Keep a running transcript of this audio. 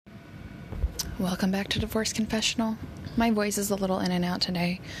Welcome back to Divorce Confessional. My voice is a little in and out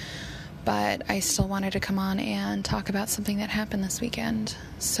today, but I still wanted to come on and talk about something that happened this weekend.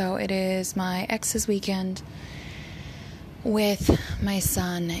 So it is my ex's weekend with my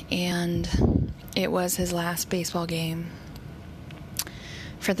son, and it was his last baseball game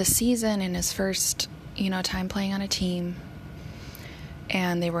for the season and his first, time playing on a team.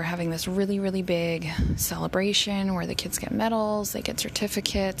 And they were having this really, really big celebration where the kids get medals, they get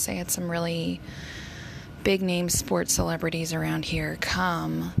certificates. They had some really big name sports celebrities around here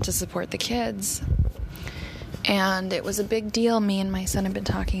come to support the kids. And it was a big deal. Me and my son have been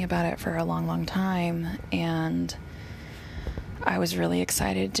talking about it for a long, long time. And I was really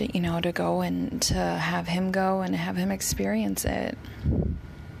excited to, to go and to have him go and have him experience it.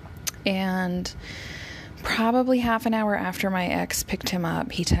 And probably half an hour after my ex picked him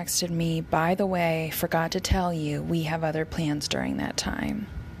up, he texted me, "By the way, forgot to tell you, we have other plans during that time."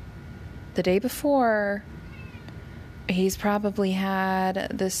 The day before, he's probably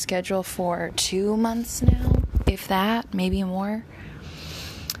had this schedule for 2 months now, if that, maybe more.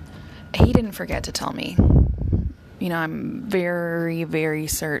 He didn't forget to tell me. I'm very, very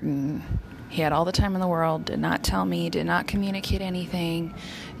certain he had all the time in the world, did not tell me, did not communicate anything,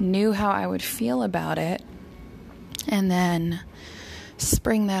 knew how I would feel about it, and then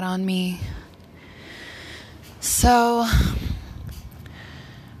spring that on me. So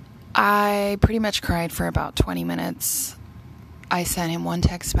I pretty much cried for about 20 minutes. I sent him one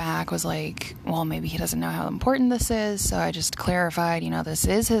text back, was like, well, maybe he doesn't know how important this is. So I just clarified, this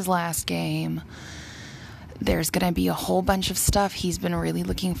is his last game. There's going to be a whole bunch of stuff he's been really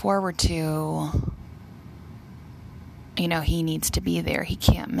looking forward to. He needs to be there. He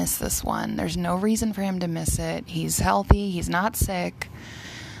can't miss this one. There's no reason for him to miss it. He's healthy. He's not sick.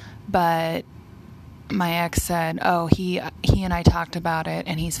 But my ex said, he and I talked about it,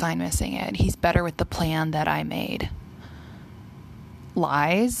 and he's fine missing it. He's better with the plan that I made.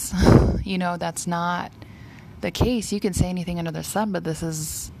 Lies. That's not the case. You can say anything under the sun, but this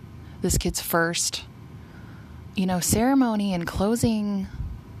is this kid's first, ceremony and closing,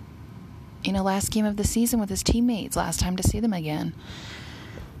 last game of the season with his teammates, last time to see them again.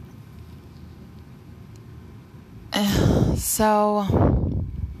 So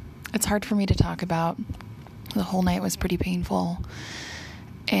it's hard for me to talk about. The whole night was pretty painful.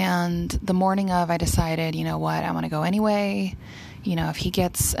 And the morning of, I decided, I'm going to go anyway. If he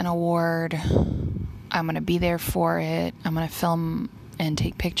gets an award, I'm going to be there for it. I'm going to film and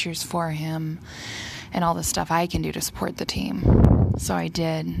take pictures for him and all the stuff I can do to support the team. So I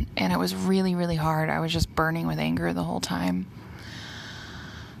did, and it was really, really hard. I was just burning with anger the whole time.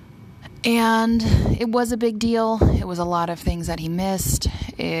 And it was a big deal. It was a lot of things that he missed.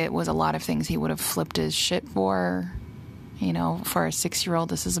 It was a lot of things he would have flipped his shit for. For a 6-year-old,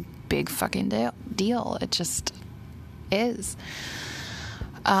 this is a big fucking deal. It just is.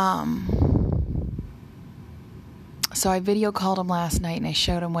 So I video called him last night, and I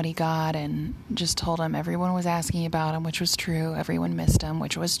showed him what he got and just told him everyone was asking about him, which was true. Everyone missed him,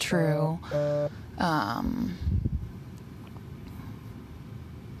 which was true.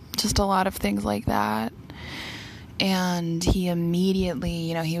 Just a lot of things like that. And he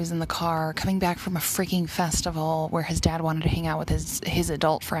immediately, he was in the car coming back from a freaking festival where his dad wanted to hang out with his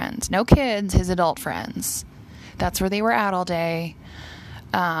adult friends. No kids, his adult friends. That's where they were at all day.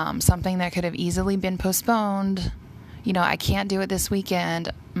 Something that could have easily been postponed. I can't do it this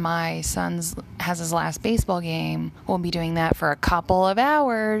weekend. My son has his last baseball game. We'll be doing that for a couple of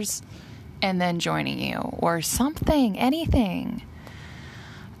hours and then joining you or something, anything.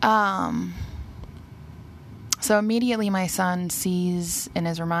 So immediately my son sees and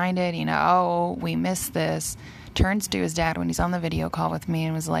is reminded, we missed this. Turns to his dad when he's on the video call with me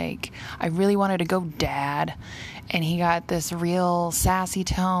and was like, "I really wanted to go, Dad." And he got this real sassy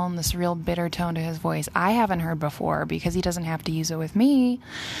tone, this real bitter tone to his voice I haven't heard before because he doesn't have to use it with me.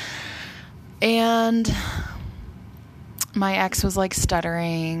 And my ex was like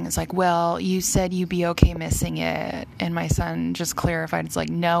stuttering. It's like, "Well, you said you'd be okay missing it." And my son just clarified. It's like,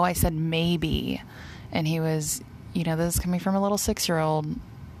 "No, I said maybe." And he was, this is coming from a little 6-year-old,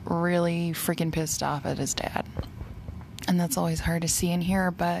 really freaking pissed off at his dad. And that's always hard to see and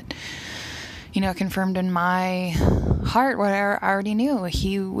hear, but, confirmed in my heart what I already knew.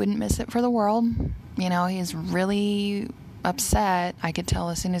 He wouldn't miss it for the world. He's really upset. I could tell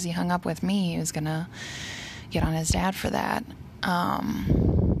as soon as he hung up with me, he was going to get on his dad for that.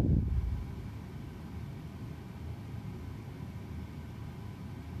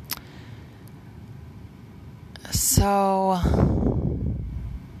 So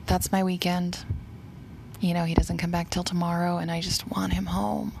that's my weekend. He doesn't come back till tomorrow, and I just want him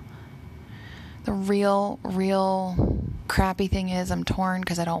home. The real crappy thing is I'm torn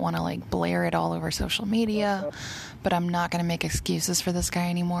because I don't want to like blare it all over social media, but I'm not going to make excuses for this guy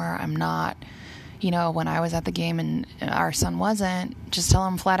anymore. I'm not, when I was at the game and our son wasn't, just tell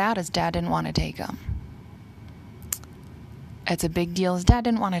him flat out his dad didn't want to take him. It's a big deal. His dad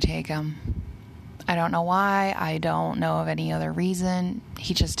didn't want to take him. I don't know why. I don't know of any other reason.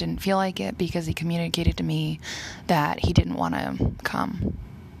 He just didn't feel like it because he communicated to me that he didn't want to come.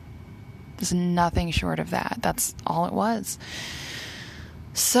 There's nothing short of that. That's all it was.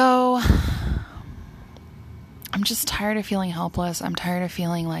 So I'm just tired of feeling helpless. I'm tired of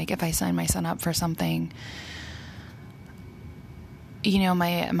feeling like if I sign my son up for something,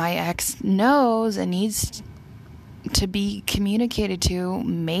 my ex knows and needs to be communicated to,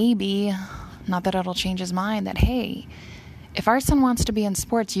 maybe, not that it'll change his mind, that, hey, if our son wants to be in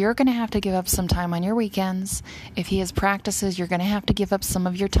sports, you're going to have to give up some time on your weekends. If he has practices, you're going to have to give up some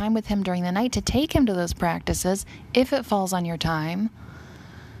of your time with him during the night to take him to those practices if it falls on your time.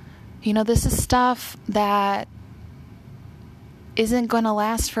 This is stuff that isn't going to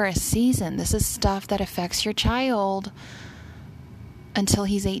last for a season. This is stuff that affects your child until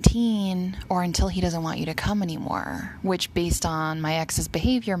he's 18 or until he doesn't want you to come anymore, which based on my ex's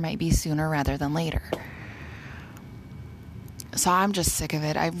behavior might be sooner rather than later. So I'm just sick of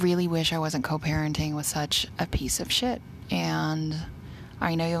it. I really wish I wasn't co-parenting with such a piece of shit. And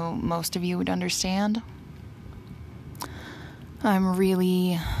I know most of you would understand. I'm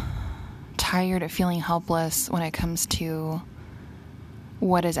really tired of feeling helpless when it comes to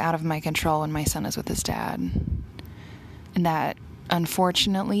what is out of my control when my son is with his dad. And that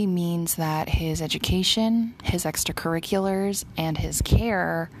unfortunately means that his education, his extracurriculars, and his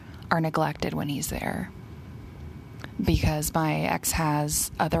care are neglected when he's there. Because my ex has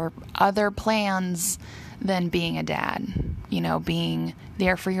other plans than being a dad, being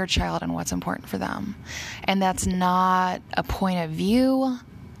there for your child and what's important for them. And that's not a point of view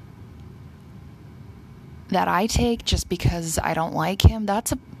that I take just because I don't like him.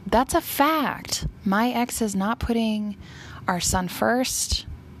 That's a fact. My ex is not putting our son first.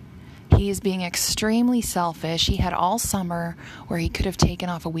 He is being extremely selfish. He had all summer where he could have taken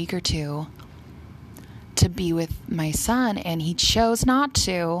off a week or two to be with my son, and he chose not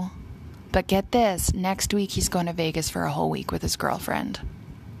to. But get this, next week he's going to Vegas for a whole week with his girlfriend.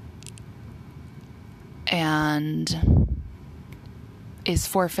 And is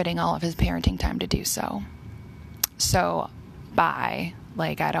forfeiting all of his parenting time to do so. So, bye.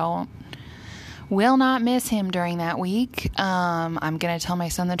 Will not miss him during that week. I'm going to tell my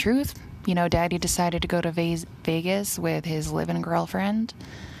son the truth. Daddy decided to go to Vegas with his live-in girlfriend,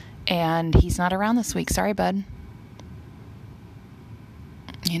 and he's not around this week. Sorry, bud.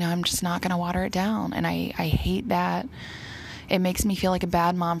 I'm just not going to water it down. And I hate that. It makes me feel like a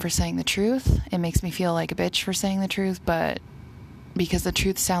bad mom for saying the truth. It makes me feel like a bitch for saying the truth, but because the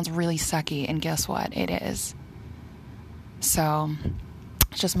truth sounds really sucky, and guess what? It is. So,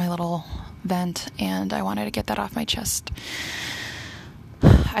 it's just my little vent, and I wanted to get that off my chest.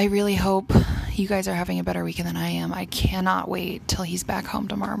 I really hope you guys are having a better weekend than I am. I cannot wait till he's back home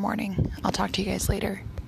tomorrow morning. I'll talk to you guys later.